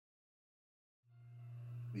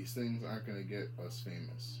These things aren't going to get us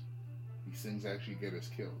famous. These things actually get us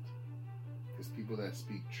killed. Because people that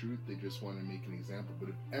speak truth, they just want to make an example. But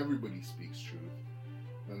if everybody speaks truth,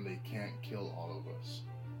 then they can't kill all of us.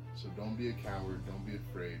 So don't be a coward. Don't be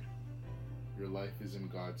afraid. Your life is in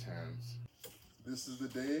God's hands. This is the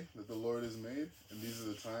day that the Lord has made, and these are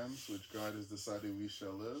the times which God has decided we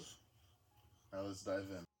shall live. Now let's dive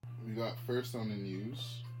in. We got first on the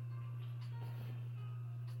news,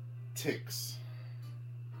 ticks.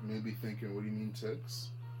 You may be thinking, what do you mean ticks?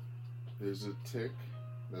 There's a tick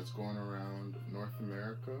that's going around North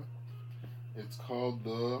America. It's called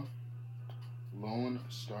the Lone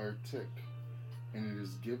Star tick, and it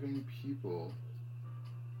is giving people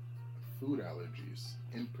food allergies.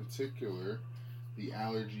 In particular, the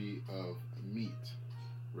allergy of meat,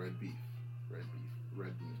 red beef,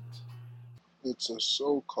 red meat. It's a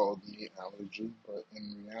so-called meat allergy, but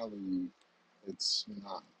in reality, it's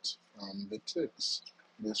not from the ticks.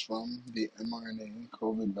 It is from the mRNA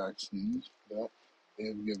COVID vaccines that they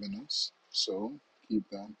have given us. So keep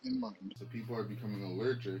that in mind. So people are becoming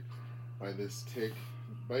allergic by this tick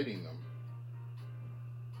biting them.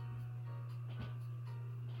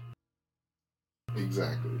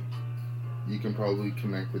 Exactly. You can probably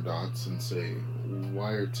connect the dots and say,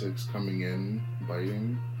 why are ticks coming in,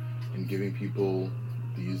 biting, and giving people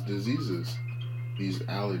these diseases, these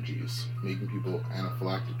allergies, making people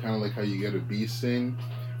anaphylactic? Kind of like how you get a bee sting.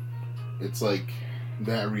 It's like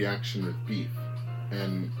that reaction with beef.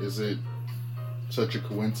 And is it such a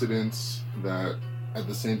coincidence that at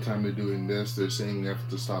the same time they're doing this, they're saying we have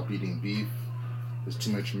to stop eating beef? There's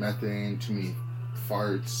too much methane, too many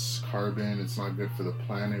farts, carbon. It's not good for the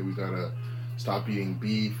planet. We gotta stop eating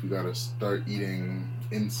beef. We gotta start eating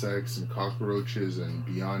insects and cockroaches and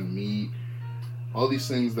Beyond Meat. All these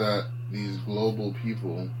things that these global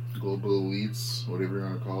people, global elites, whatever you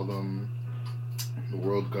want to call them, the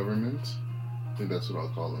world government, I think that's what I'll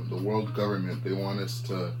call them. The world government, they want us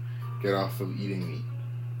to get off of eating meat.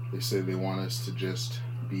 They say they want us to just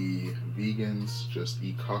be vegans, just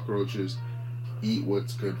eat cockroaches, eat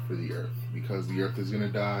what's good for the earth, because the earth is going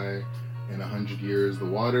to die in 100 years. The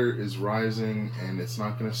water is rising and it's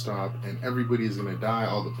not going to stop, and everybody is going to die.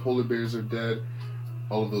 All the polar bears are dead.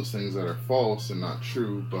 All of those things that are false and not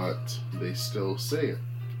true, but they still say it,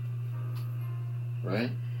 right?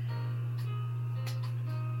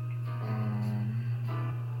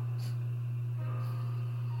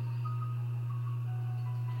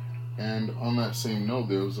 And on that same note,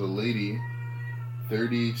 there was a lady,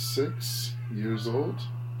 36 years old.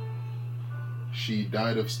 She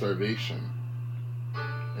died of starvation,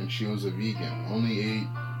 and she was a vegan, only ate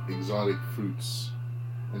exotic fruits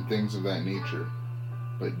and things of that nature,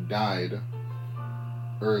 but died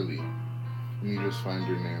early. Let me just find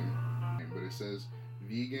her name. But it says,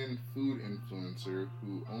 vegan food influencer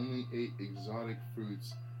who only ate exotic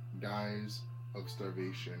fruits dies of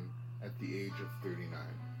starvation at the age of 39.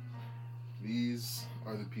 These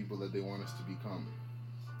are the people that they want us to become.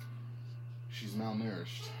 She's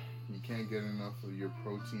malnourished. You can't get enough of your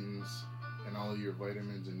proteins and all of your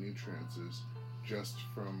vitamins and nutrients just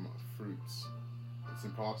from fruits. It's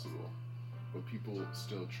impossible. But people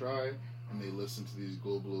still try, and they listen to these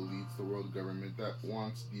global elites, the world government that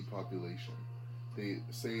wants depopulation. They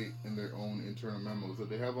say in their own internal memos that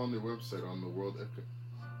they have on their website, on the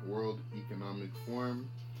World Economic Forum,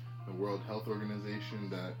 the World Health Organization,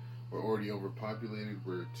 that we're already overpopulated.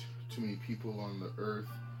 We're too many people on the earth.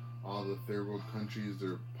 All the third world countries,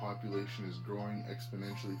 their population is growing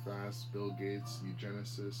exponentially fast. Bill Gates,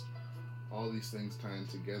 eugenicist, all these things tying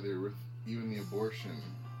together with even the abortion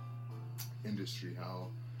industry, how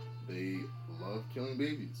they love killing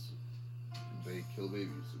babies. They kill babies.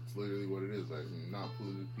 It's literally what it is. I'm not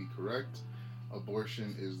politically correct.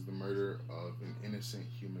 Abortion is the murder of an innocent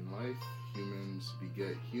human life. Humans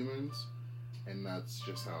beget humans, and that's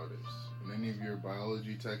just how it is. In any of your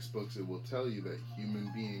biology textbooks, it will tell you that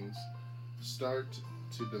human beings start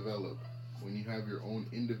to develop when you have your own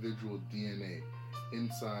individual DNA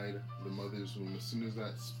inside the mother's womb. As soon as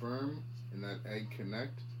that sperm and that egg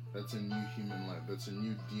connect, that's a new human life. That's a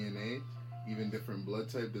new DNA, even different blood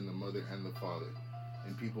type than the mother and the father.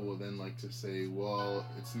 And people will then like to say, well,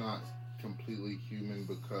 it's not completely human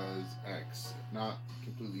because X, not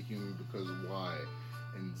completely human because Y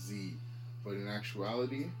and Z. But in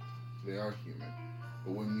actuality, they are human.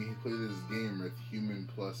 But when we play this game with human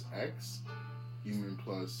plus X, human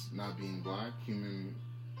plus not being black, human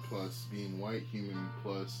plus being white, human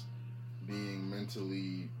plus being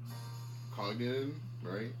mentally cognitive,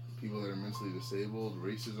 right? People that are mentally disabled,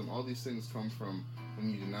 racism, all these things come from when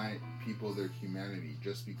you deny people their humanity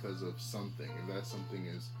just because of something. If that something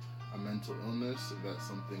is a mental illness, if that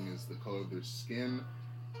something is the color of their skin.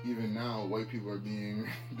 Even now, white people are being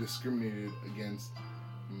discriminated against,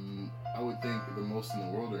 I would think, the most in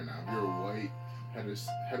the world right now. If you're a white,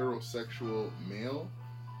 heterosexual male,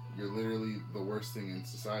 you're literally the worst thing in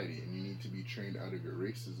society, and you need to be trained out of your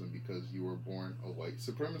racism because you were born a white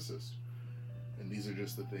supremacist. And these are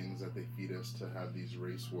just the things that they feed us to have these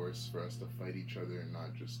race wars for us to fight each other and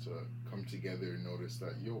not just to come together and notice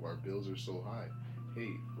that, yo, our bills are so high. Hey,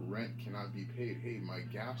 rent cannot be paid. Hey, my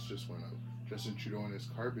gas just went up. Justin Trudeau and his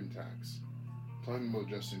carbon tax. Talking about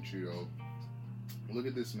Justin Trudeau, look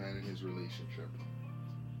at this man in his relationship.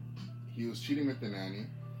 He was cheating with the nanny.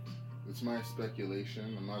 It's my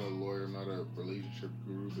speculation. I'm not a lawyer, I'm not a relationship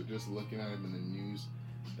guru, but just looking at him in the news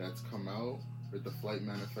that's come out, with the flight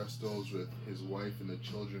manifestos with his wife and the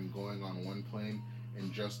children going on one plane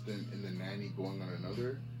and Justin and the nanny going on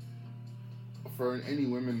another. For any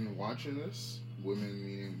women watching this, women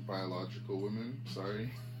meaning biological women,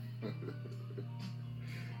 sorry.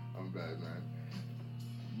 I'm bad, man.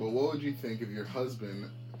 But what would you think if your husband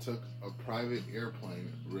took a private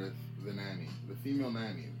airplane with the nanny, the female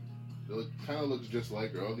nanny? It kind of looks just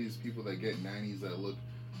like her. All these people that get nannies that look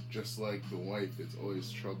just like the wife, it's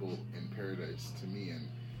always trouble in paradise to me. And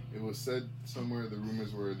it was said somewhere, the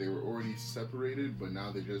rumors were they were already separated, but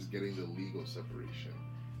now they're just getting the legal separation.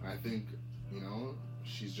 And I think,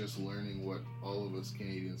 she's just learning what all of us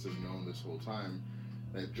Canadians have known this whole time,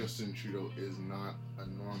 that Justin Trudeau is not a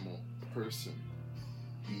normal person.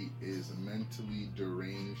 He is mentally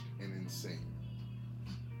deranged and insane.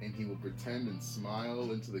 And he will pretend and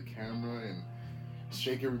smile into the camera and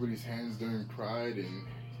shake everybody's hands during Pride,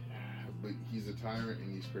 but he's a tyrant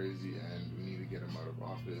and he's crazy, and we need to get him out of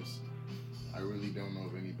office. I really don't know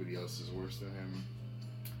if anybody else is worse than him.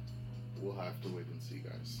 We'll have to wait and see,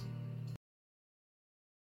 guys.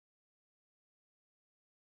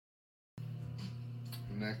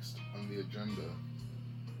 Next on the agenda,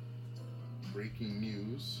 breaking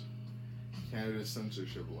news. Canada's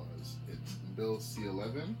censorship laws. It's Bill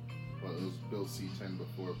C-11. Well, it was Bill C-10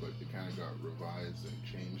 before, but it kind of got revised and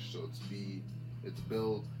changed, so it's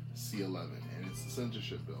Bill C-11, and it's the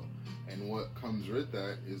censorship bill. And what comes with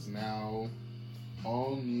that is now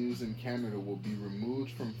all news in Canada will be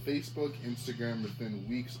removed from Facebook, Instagram within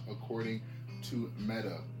weeks, according to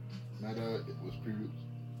Meta. Meta, it was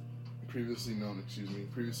previously known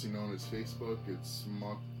as Facebook. It's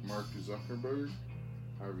Mark Zuckerberg,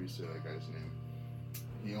 however you say that guy's name.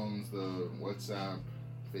 He owns the WhatsApp,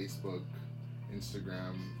 Facebook,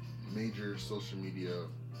 Instagram, major social media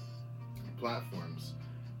platforms,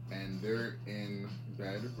 and they're in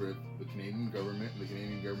bed with the Canadian government. The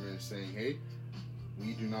Canadian government is saying, hey,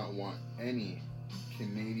 we do not want any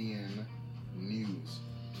Canadian news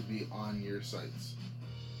to be on your sites.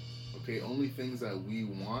 Okay, only things that we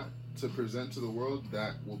want to present to the world,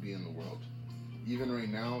 that will be in the world. Even right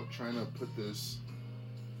now, trying to put this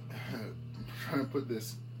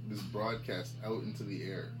broadcast out into the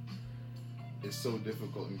air is so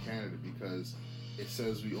difficult in Canada because it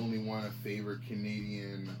says we only want to favor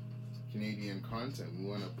Canadian content. We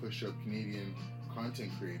want to push up Canadian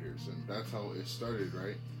content creators, and that's how it started,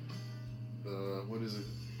 right? The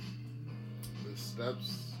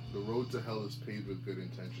road to hell is paved with good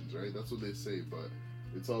intentions, right? That's what they say, but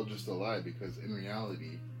it's all just a lie, because in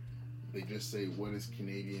reality, they just say, what is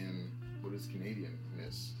Canadianness?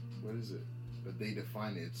 What is it? But they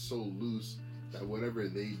define it. It's so loose that whatever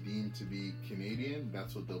they deem to be Canadian,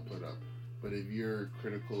 that's what they'll put up. But if you're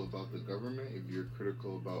critical about the government, if you're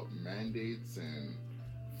critical about mandates and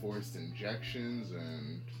forced injections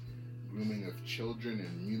and grooming of children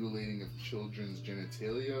and mutilating of children's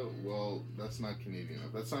genitalia, well, that's not Canadian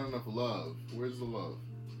enough. That's not enough love. Where's the love?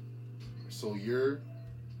 So your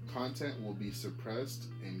content will be suppressed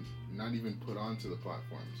and not even put onto the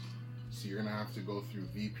platforms. So you're going to have to go through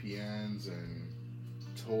VPNs and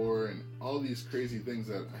Tor and all these crazy things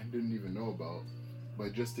that I didn't even know about,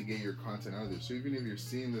 but just to get your content out of there. So even if you're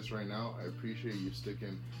seeing this right now, I appreciate you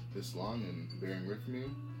sticking this long and bearing with me.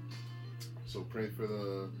 So pray for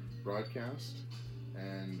the broadcast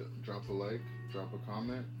and drop a like, drop a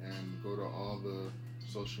comment, and go to all the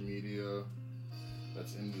social media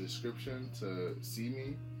that's in the description to see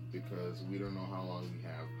me, because we don't know how long we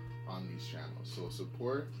have on these channels. So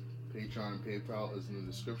support. Patreon and PayPal is in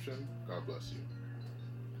the description. God bless you.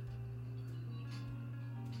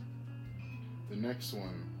 The next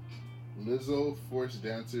one. Lizzo forced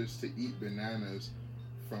dancers to eat bananas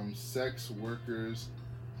from sex workers'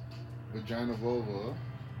 vagina vulva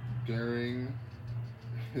during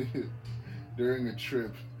a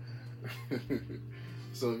trip.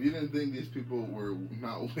 So if you didn't think these people were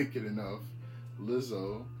not wicked enough,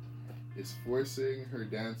 Lizzo is forcing her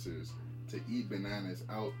dancers to eat bananas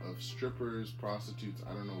out of strippers, prostitutes.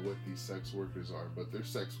 I don't know what these sex workers are, but they're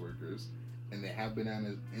sex workers, and they have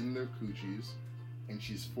bananas in their coochies, and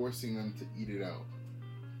she's forcing them to eat it out.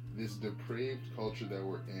 This depraved culture that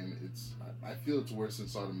we're in, I feel it's worse than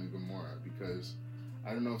Sodom and Gomorrah, because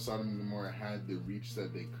I don't know if Sodom and Gomorrah had the reach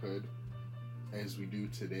that they could as we do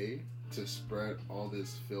today to spread all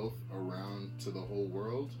this filth around to the whole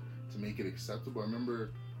world to make it acceptable. I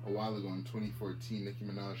remember a while ago in 2014, Nicki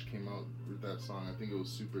Minaj came out with that song. I think it was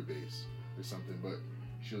Super Bass or something, but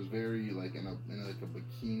she was very like in a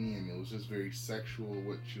bikini, and it was just very sexual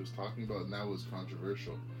what she was talking about, and that was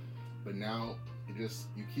controversial. But now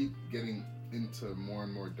you keep getting into more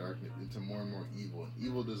and more darkness, into more and more evil, and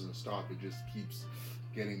evil doesn't stop. It just keeps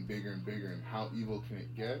getting bigger and bigger. And how evil can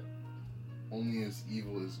it get? Only as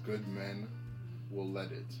evil as good men will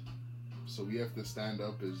let it. So we have to stand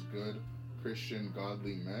up as good Christian,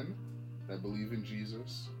 godly men that believe in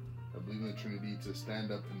Jesus, that believe in the Trinity, to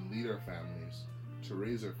stand up and lead our families, to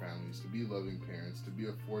raise our families, to be loving parents, to be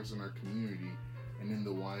a force in our community and in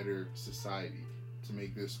the wider society, to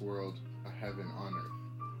make this world a heaven on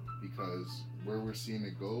earth. Because where we're seeing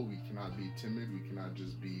it go, we cannot be timid, we cannot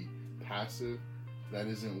just be passive. That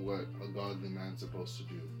isn't what a godly man's supposed to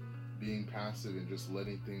do. Being passive and just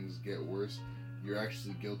letting things get worse, you're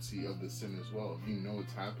actually guilty of the sin as well. If you know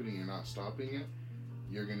it's happening, you're not stopping it,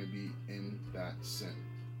 you're going to be in that sin.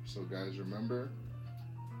 So guys, remember,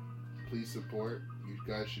 please support. You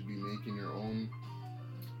guys should be making your own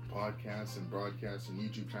podcasts and broadcasts and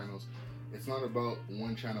YouTube channels. It's not about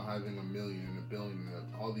one channel having 1 million and 1 billion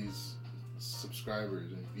and all these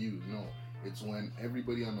subscribers and views. No, it's when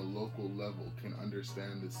everybody on a local level can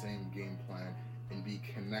understand the same game plan and be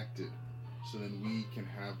connected. So then we can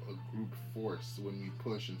have a group force when we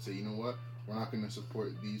push and say, you know what, we're not going to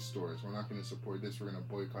support these stores, we're not going to support this, we're going to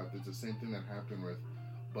boycott. It's the same thing that happened with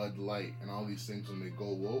Bud Light and all these things. When they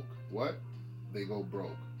go woke, what? They go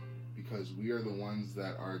broke. Because we are the ones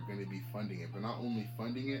that are going to be funding it. But not only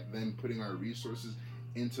funding it, then putting our resources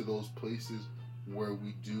into those places where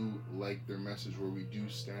we do like their message, where we do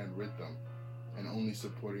stand with them, and only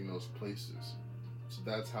supporting those places. So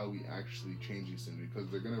that's how we actually change these things, because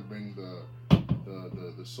they're going to bring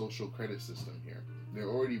the social credit system here. They're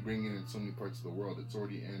already bringing it in so many parts of the world. It's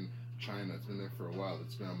already in China. It's been there for a while.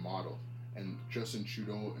 It's been a model. And Justin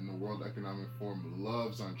Trudeau and the World Economic Forum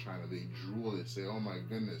loves on China. They drool. They say, oh my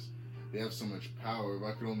goodness, they have so much power. If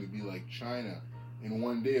I could only be like China. And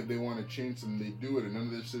one day if they want to change something, they do it, and none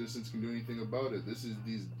of their citizens can do anything about it. This is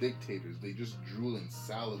these dictators. They just drool and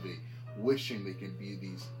salivate, wishing they can be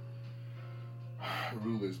these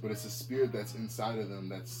rulers, but it's a spirit that's inside of them,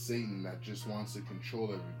 that's Satan, that just wants to control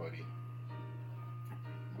everybody.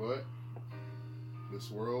 But this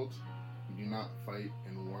world, we do not fight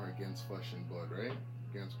in war against flesh and blood, right?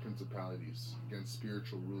 Against principalities, against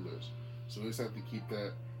spiritual rulers. So we just have to keep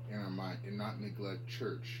that in our mind and not neglect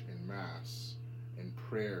church and mass and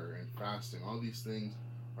prayer and fasting. All these things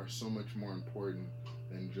are so much more important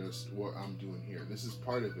than just what I'm doing here. This is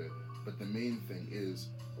part of it, but the main thing is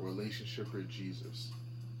a relationship with Jesus.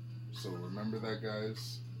 So remember that,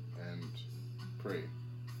 guys, and pray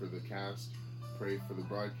for the cast, pray for the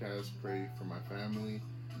broadcast, pray for my family,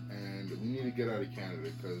 and we need to get out of Canada,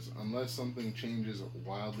 because unless something changes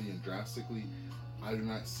wildly and drastically, I do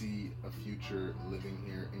not see a future living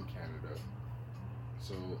here in Canada.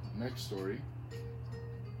 So next story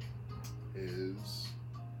is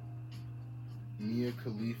Mia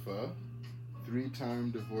Khalifa,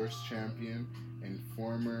 3-time divorce champion and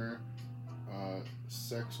former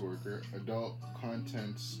sex worker, adult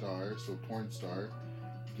content star, so porn star,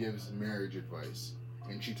 gives marriage advice.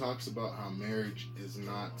 And she talks about how marriage is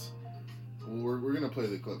not, well, we're going to play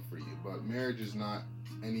the clip for you, but marriage is not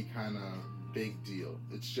any kind of big deal.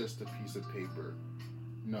 It's just a piece of paper.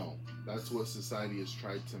 No, that's what society has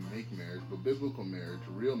tried to make marriage, but biblical marriage,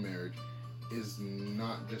 real marriage, is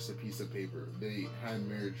not just a piece of paper. They had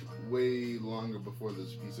marriage way longer before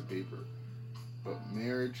this piece of paper. But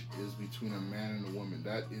marriage is between a man and a woman.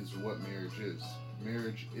 That is what marriage is.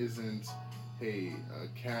 Marriage isn't, hey, a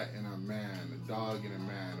cat and a man, a dog and a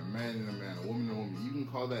man and a man, a woman and a woman. You can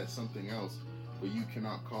call that something else, but you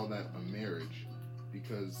cannot call that a marriage,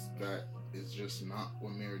 because that is just not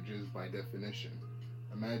what marriage is by definition.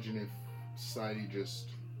 Imagine if society just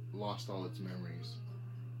lost all its memories,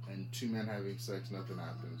 and 2 men having sex, nothing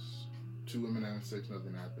happens. 2 women having sex,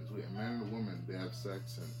 nothing happens. Wait, a man and a woman, they have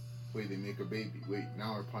sex, and wait, they make a baby. Wait,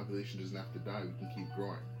 now our population doesn't have to die, we can keep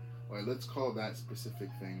growing. All right, let's call that specific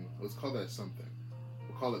thing, let's call that something.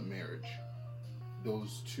 We'll call it marriage.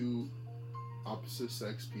 Those 2 opposite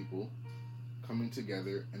sex people coming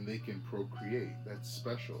together and they can procreate. That's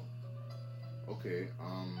special. Okay,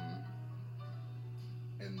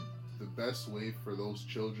 and the best way for those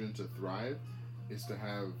children to thrive is to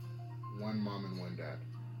have one mom and one dad.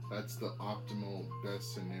 That's the optimal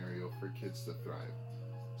best scenario for kids to thrive.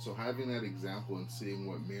 So having that example and seeing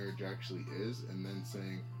what marriage actually is, and then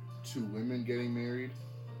saying two women getting married,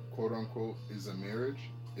 quote unquote, is a marriage.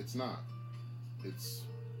 It's not. It's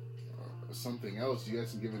something else. You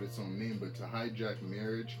guys can give it its own name, but to hijack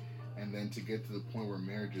marriage and then to get to the point where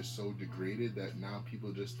marriage is so degraded that now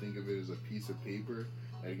people just think of it as a piece of paper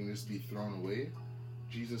that can just be thrown away.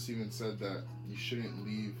 Jesus even said that you shouldn't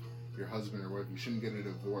leave your husband or wife, you shouldn't get a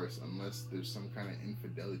divorce unless there's some kind of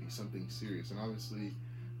infidelity, something serious. And obviously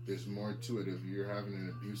there's more to it. If you're having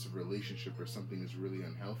an abusive relationship or something is really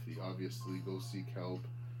unhealthy, obviously go seek help,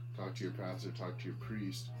 talk to your pastor, talk to your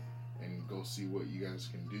priest, and go see what you guys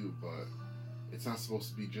can do. But it's not supposed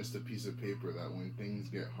to be just a piece of paper that when things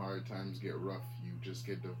get hard, times get rough, you just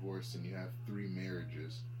get divorced and you have 3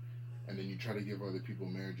 marriages, and then you try to give other people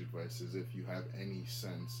marriage advice as if you have any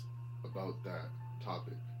sense about that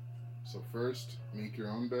topic. So first, make your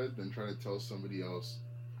own bed, then try to tell somebody else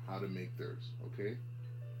how to make theirs, okay?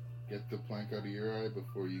 Get the plank out of your eye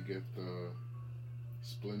before you get the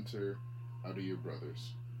splinter out of your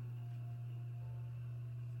brother's.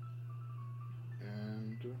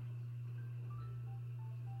 And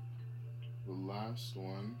the last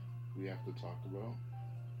one we have to talk about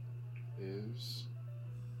is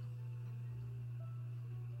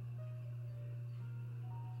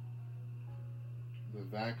the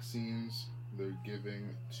vaccines they're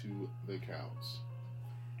giving to the cows.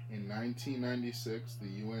 In 1996, the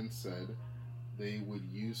UN said they would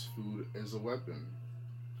use food as a weapon.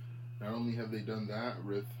 Not only have they done that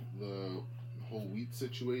with the whole wheat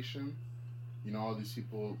situation, you know, all these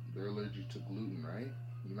people, they're allergic to gluten, right?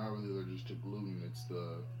 You're not really allergic to gluten, it's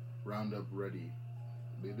the Roundup Ready.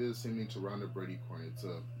 They did the same thing to Roundup Ready corn. It's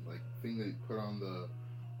a thing they put on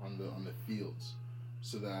the fields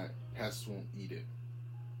so that pests won't eat it.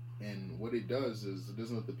 And what it does is it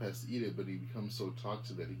doesn't let the pests eat it, but it becomes so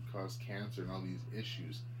toxic that it can cause cancer and all these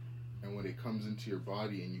issues. And when it comes into your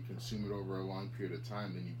body and you consume it over a long period of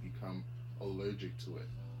time, then you become allergic to it,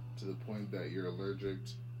 to the point that you're allergic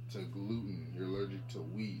to gluten, you're allergic to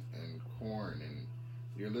wheat and corn, and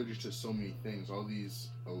you're allergic to so many things. All these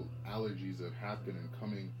allergies that happen and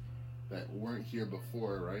coming that weren't here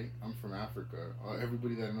before, right? I'm from Africa.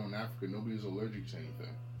 Everybody that I know in Africa, nobody's allergic to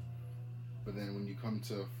anything. But then when you come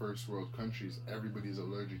to first world countries, everybody's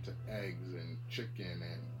allergic to eggs and chicken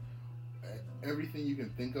and everything you can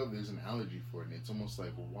think of, there's an allergy for it. And it's almost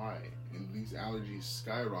like, why? And these allergies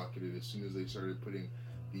skyrocketed as soon as they started putting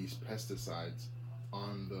these pesticides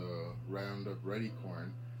on the Roundup Ready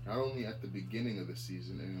corn. Not only at the beginning of the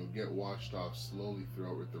season, and it'll get washed off slowly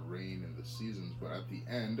throughout with the rain and the seasons, but at the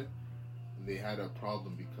end, they had a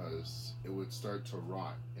problem because it would start to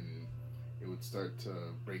rot and it would start to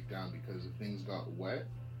break down, because if things got wet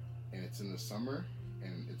and it's in the summer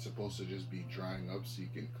and it's supposed to just be drying up so you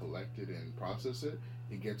can collect it and process it,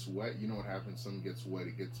 it gets wet. You know what happens? Something gets wet,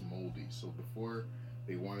 it gets moldy. So before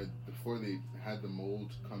they had the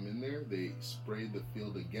mold come in there, they sprayed the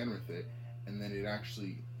field again with it, and then it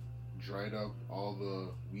actually dried up all the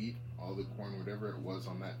wheat, all the corn, whatever it was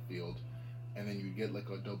on that field, and then you get like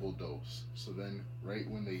a double dose. So then right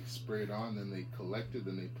when they spray it on, then they collect it,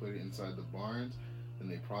 then they put it inside the barns, then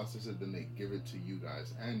they process it, then they give it to you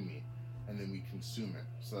guys and me, and then we consume it.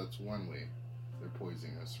 So that's one way they're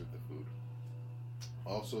poisoning us with the food.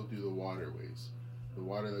 Also through the waterways. The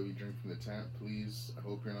water that we drink from the tap, please, I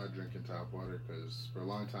hope you're not drinking tap water, because for a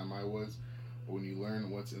long time I was. But when you learn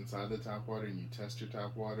what's inside the tap water and you test your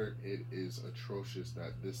tap water, it is atrocious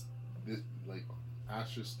that this like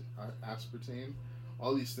aspartame,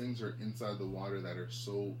 all these things are inside the water that are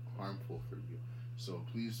so harmful for you. So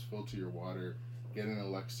please filter your water, get an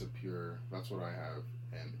Alexa Pure, that's what I have,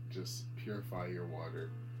 and just purify your water,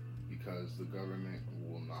 because the government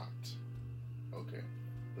will not. Okay,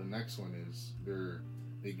 the next one is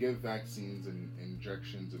they give vaccines and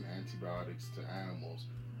injections and antibiotics to animals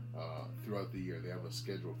throughout the year. They have a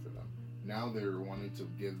schedule for them. Now they're wanting to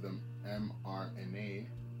give them mRNA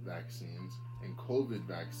vaccines and COVID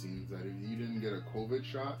vaccines, that if you didn't get a COVID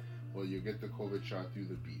shot, well, you'll get the COVID shot through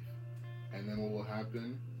the beef. And then what will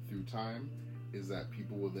happen through time is that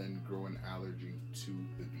people will then grow an allergy to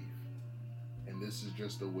the beef. And this is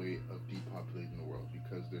just a way of depopulating the world,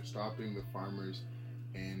 because they're stopping the farmers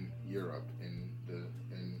in Europe, in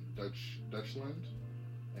Dutchland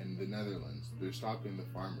and the Netherlands. They're stopping the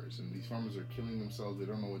farmers, and these farmers are killing themselves. They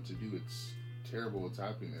don't know what to do. It's terrible what's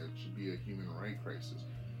happening there. It should be a human rights crisis.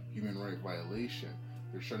 human right violation.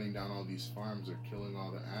 They're shutting down all these farms. They're killing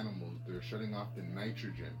all the animals. They're shutting off the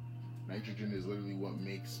nitrogen. Nitrogen is literally what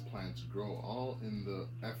makes plants grow, all in the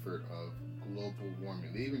effort of global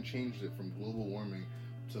warming. They even changed it from global warming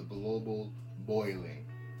to global boiling.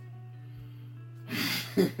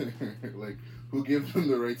 Like, who gives them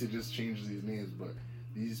the right to just change these names? But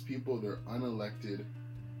these people, they're unelected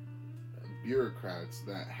bureaucrats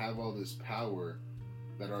that have all this power,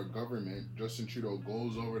 that our government, Justin Trudeau,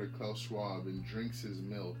 goes over to Klaus Schwab and drinks his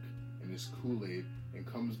milk and his Kool-Aid and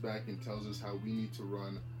comes back and tells us how we need to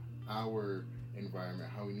run our environment,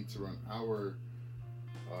 how we need to run our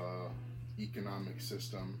economic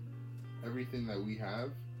system. Everything that we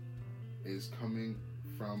have is coming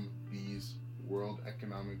from these World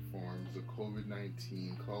Economic Forums, the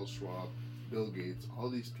COVID-19, Klaus Schwab, Bill Gates. All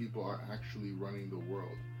these people are actually running the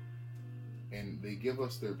world. And they give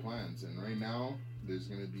us their plans. And right now, there's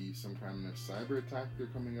going to be some kind of cyber attack. They're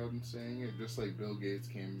coming out and saying it. Just like Bill Gates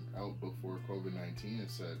came out before COVID-19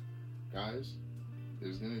 and said, guys,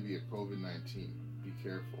 there's going to be a COVID-19. Be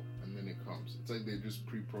careful. And then it comes. It's like they just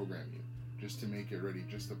pre-program you just to make it ready,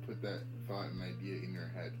 just to put that thought and idea in your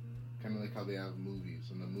head. Kind of like how they have movies.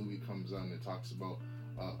 And the movie comes out and it talks about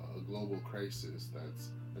a global crisis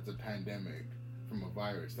that's a pandemic from a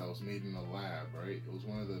virus that was made in a lab, right? It was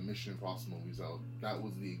one of the Mission Impossible movies out. That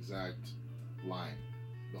was the exact line.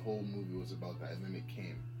 The whole movie was about that, and then it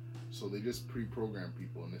came. So they just pre-program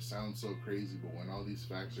people, and it sounds so crazy, but when all these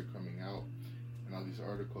facts are coming out and all these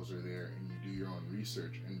articles are there, and you do your own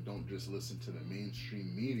research and don't just listen to the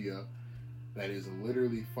mainstream media that is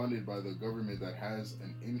literally funded by the government that has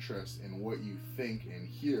an interest in what you think and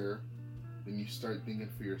hear, then you start thinking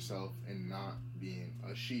for yourself and not being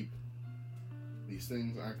a sheep. These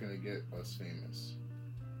things aren't going to get us famous.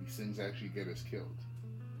 These things actually get us killed.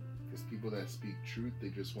 Because people that speak truth, they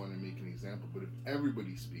just want to make an example. But if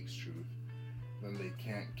everybody speaks truth, then they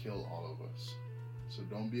can't kill all of us. So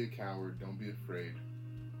don't be a coward. Don't be afraid.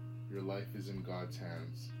 Your life is in God's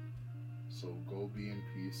hands. So go be in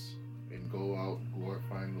peace and go out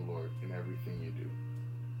glorifying the Lord in everything you do.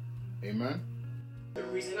 Amen? The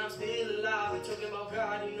reason I'm still alive and talking about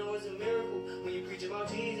God, you know it's a miracle. When you preach about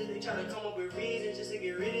Jesus, they try to come up with reasons just to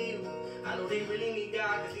get rid of you. I know they really need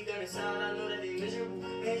God, cause deep down inside I know that they miserable.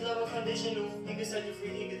 And His love unconditional, He can set you free,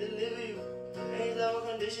 He can deliver you. And His love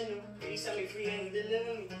unconditional, He set me free and He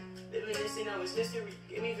delivered me. Living this and now it's history,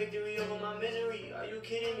 give me victory over my misery. Are you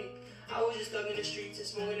kidding me? I was just stuck in the streets and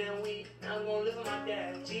smoking that weed. Now I'm gonna live with my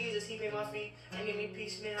dad. Jesus, He paid my feet and gave me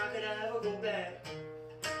peace, man, how could I ever go back?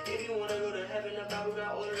 If you wanna go to heaven, the Bible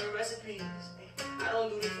got all of the recipes. I don't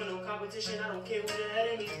do this for no competition, I don't care who's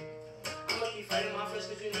ahead of me. I'ma keep fighting my flesh,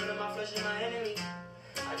 cause you know that my flesh is my enemy.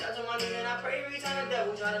 I got to my knees and I pray every time the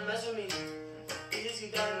devil try to mess with me. Jesus,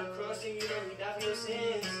 He died on the cross and you know He died for your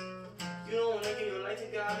sins. You don't wanna give your life to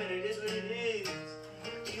God, man, it is what it is.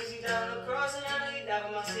 Jesus, He died on the cross and I know He died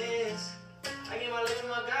for my sins. I give my life to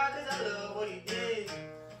my God cause I love